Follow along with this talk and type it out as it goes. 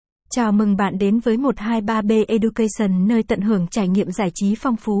Chào mừng bạn đến với 123b.education, nơi tận hưởng trải nghiệm giải trí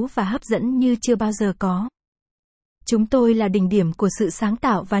phong phú và hấp dẫn như chưa bao giờ có. Chúng tôi là đỉnh điểm của sự sáng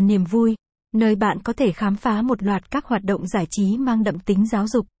tạo và niềm vui, nơi bạn có thể khám phá một loạt các hoạt động giải trí mang đậm tính giáo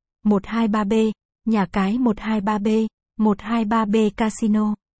dục. 123b, nhà cái 123b, 123b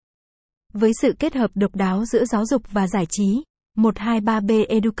Casino. Với sự kết hợp độc đáo giữa giáo dục và giải trí, 123b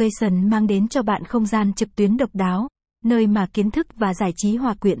Education mang đến cho bạn không gian trực tuyến độc đáo, nơi mà kiến thức và giải trí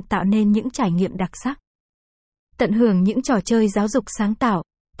hòa quyện tạo nên những trải nghiệm đặc sắc. Tận hưởng những trò chơi giáo dục sáng tạo,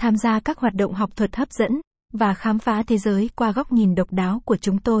 tham gia các hoạt động học thuật hấp dẫn, và khám phá thế giới qua góc nhìn độc đáo của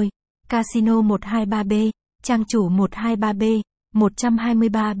chúng tôi. Casino 123b, trang chủ 123b,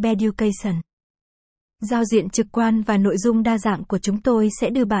 123b.education. Giao diện trực quan và nội dung đa dạng của chúng tôi sẽ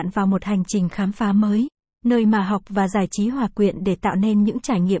đưa bạn vào một hành trình khám phá mới, nơi mà học và giải trí hòa quyện để tạo nên những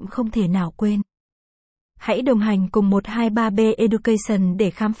trải nghiệm không thể nào quên. Hãy đồng hành cùng 123b Education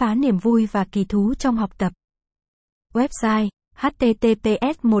để khám phá niềm vui và kỳ thú trong học tập. Website: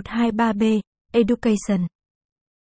 https://123b.education